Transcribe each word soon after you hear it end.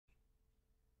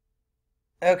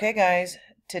Okay, guys,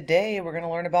 today we're going to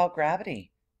learn about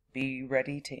gravity. Be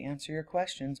ready to answer your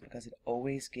questions because it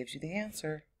always gives you the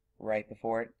answer right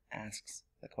before it asks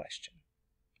the question.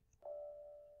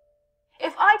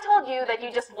 If I told you that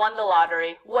you just won the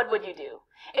lottery, what would you do?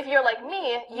 If you're like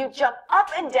me, you'd jump up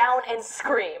and down and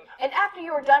scream. And after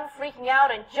you were done freaking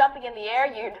out and jumping in the air,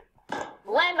 you'd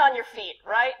land on your feet,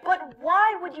 right? But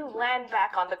why would you land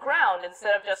back on the ground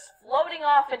instead of just floating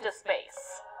off into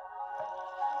space?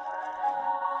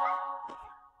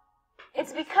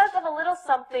 It's because of a little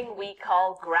something we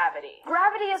call gravity.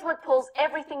 Gravity is what pulls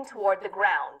everything toward the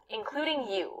ground, including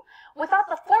you. Without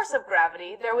the force of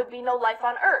gravity, there would be no life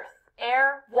on Earth.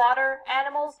 Air, water,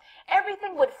 animals,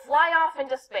 everything would fly off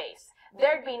into space.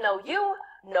 There'd be no you,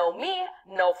 no me,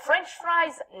 no French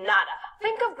fries, nada.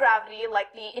 Think of gravity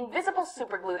like the invisible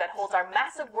superglue that holds our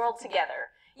massive world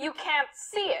together. You can't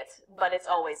see it, but it's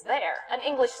always there. An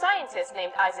English scientist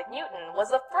named Isaac Newton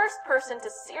was the first person to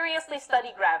seriously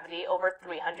study gravity over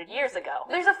 300 years ago.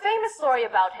 There's a famous story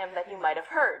about him that you might have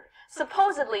heard.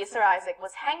 Supposedly, Sir Isaac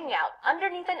was hanging out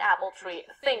underneath an apple tree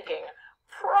thinking,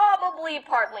 probably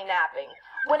partly napping,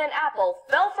 when an apple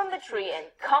fell from the tree and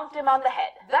conked him on the head.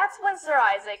 That's when Sir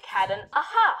Isaac had an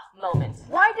aha moment.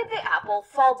 Why did the apple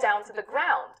fall down to the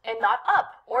ground and not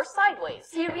up or sideways?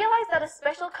 He realized that a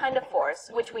special kind of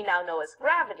force, which we now know as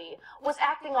gravity, was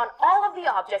acting on all of the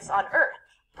objects on Earth,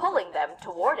 pulling them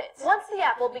toward it. Once the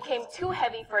apple became too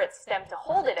heavy for its stem to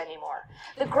hold it anymore,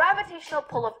 the gravitational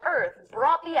pull of Earth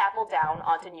brought the apple down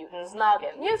onto Newton's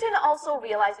noggin. Newton also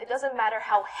realized it doesn't matter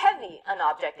how heavy an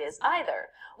object is either,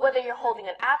 whether you're holding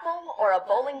an apple or a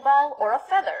bowling ball or a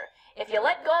feather. If you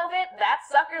let go of it, that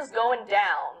sucker's going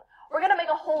down. We're gonna make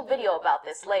a whole video about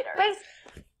this later.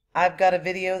 I've got a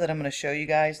video that I'm going to show you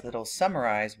guys that'll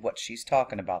summarize what she's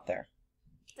talking about there.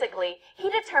 Basically, he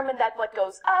determined that what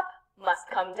goes up must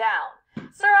come down.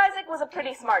 Sir Isaac was a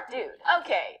pretty smart dude.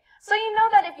 Okay, so you know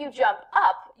that if you jump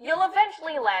up, you'll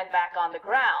eventually land back on the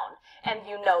ground, and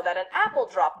you know that an apple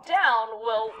dropped down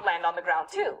will land on the ground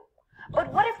too.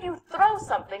 But what if you throw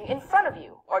something in front of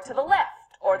you, or to the left,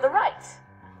 or the right?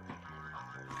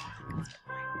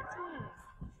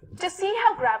 To see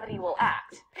how gravity will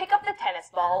act, pick up the tennis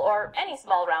ball or any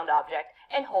small round object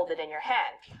and hold it in your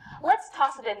hand. Let's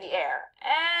toss it in the air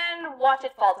and watch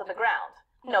it fall to the ground.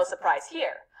 No surprise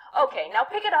here. Okay, now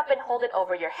pick it up and hold it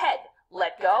over your head.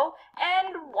 Let go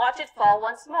and watch it fall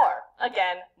once more.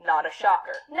 Again, not a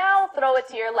shocker. Now throw it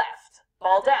to your left.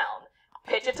 Ball down.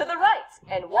 Pitch it to the right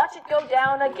and watch it go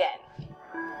down again.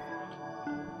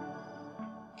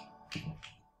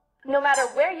 No matter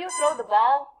where you throw the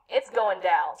ball, it's going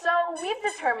down. So we've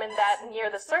determined that near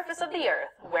the surface of the Earth,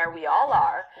 where we all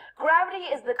are, gravity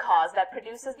is the cause that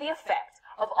produces the effect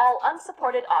of all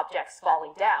unsupported objects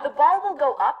falling down. The ball will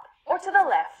go up, or to the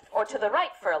left, or to the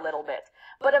right for a little bit,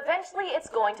 but eventually it's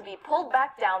going to be pulled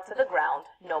back down to the ground,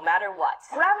 no matter what.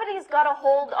 Gravity's got a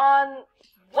hold on,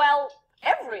 well,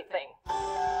 everything.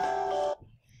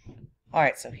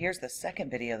 Alright, so here's the second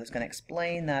video that's going to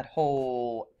explain that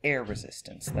whole air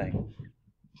resistance thing.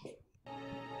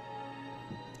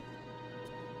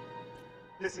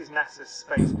 This is NASA's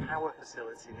Space Power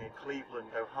Facility near Cleveland,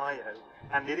 Ohio,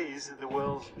 and it is the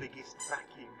world's biggest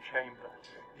vacuum chamber.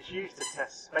 It's used to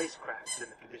test spacecraft in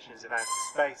the conditions of outer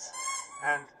space,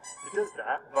 and it does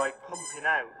that by pumping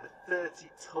out the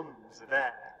 30 tons of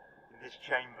air in this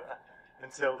chamber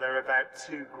until there are about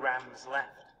 2 grams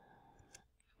left.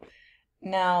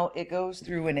 Now, it goes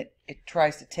through and it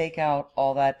tries to take out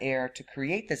all that air to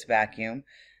create this vacuum,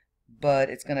 but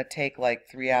it's going to take like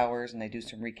 3 hours, and they do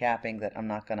some recapping that I'm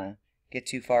not going to get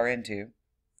too far into.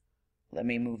 Let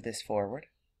me move this forward.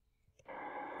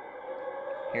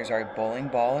 Here's our bowling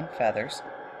ball and feathers.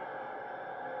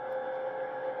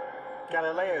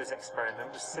 Galileo's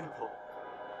experiment was simple.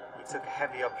 He took a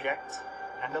heavy object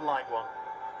and a light one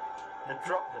and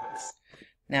dropped them at the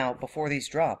Now, before these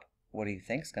drop, what do you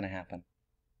think's going to happen?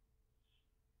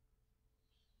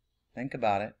 Think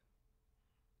about it.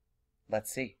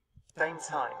 Let's see. same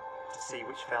time to see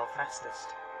which fell fastest.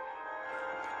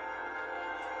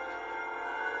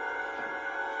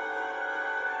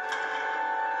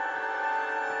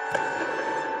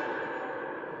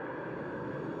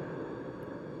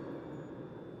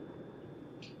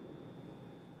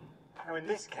 Now in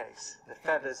this case, the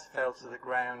feathers fell to the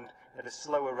ground at a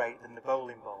slower rate than the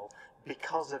bowling ball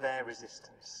because of air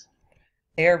resistance.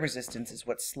 Air resistance is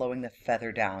what's slowing the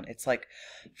feather down. It's like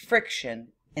friction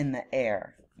in the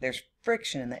air. There's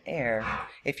friction in the air.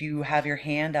 If you have your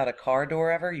hand out a car door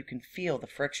ever, you can feel the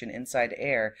friction inside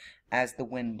air as the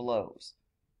wind blows.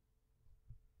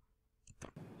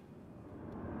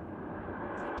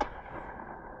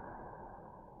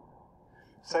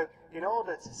 So, in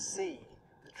order to see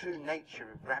the true nature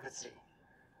of gravity,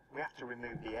 we have to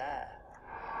remove the air.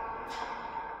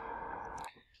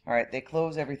 Alright, they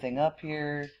close everything up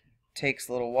here. Takes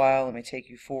a little while. Let me take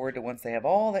you forward to once they have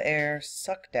all the air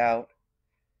sucked out.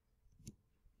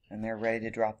 And they're ready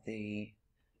to drop the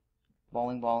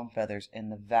bowling ball and feathers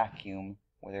in the vacuum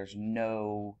where there's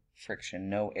no friction,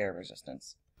 no air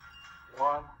resistance.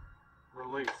 1,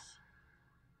 release.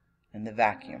 In the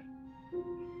vacuum.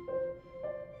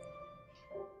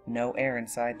 No air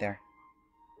inside there.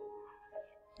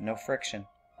 No friction.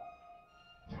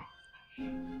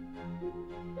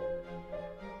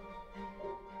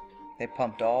 They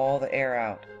pumped all the air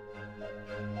out.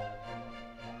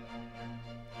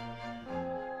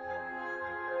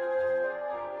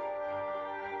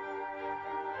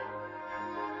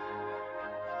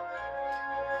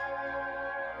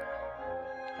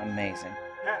 Amazing.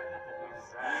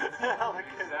 Look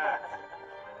at that.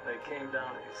 They came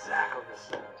down exactly the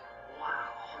same. Wow.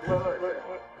 Look.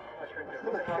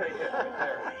 Look how they hit right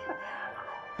there.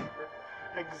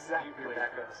 Exactly. You're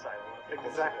back on the side.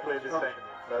 Exactly the same.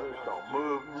 Feathers don't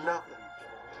move, nothing.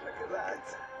 Look at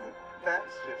that.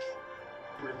 That's just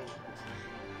brilliant.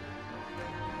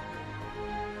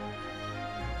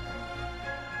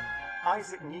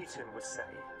 Isaac Newton would say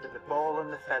that the ball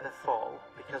and the feather fall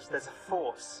because there's a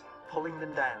force pulling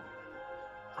them down.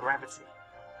 Gravity.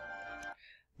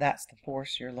 That's the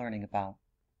force you're learning about.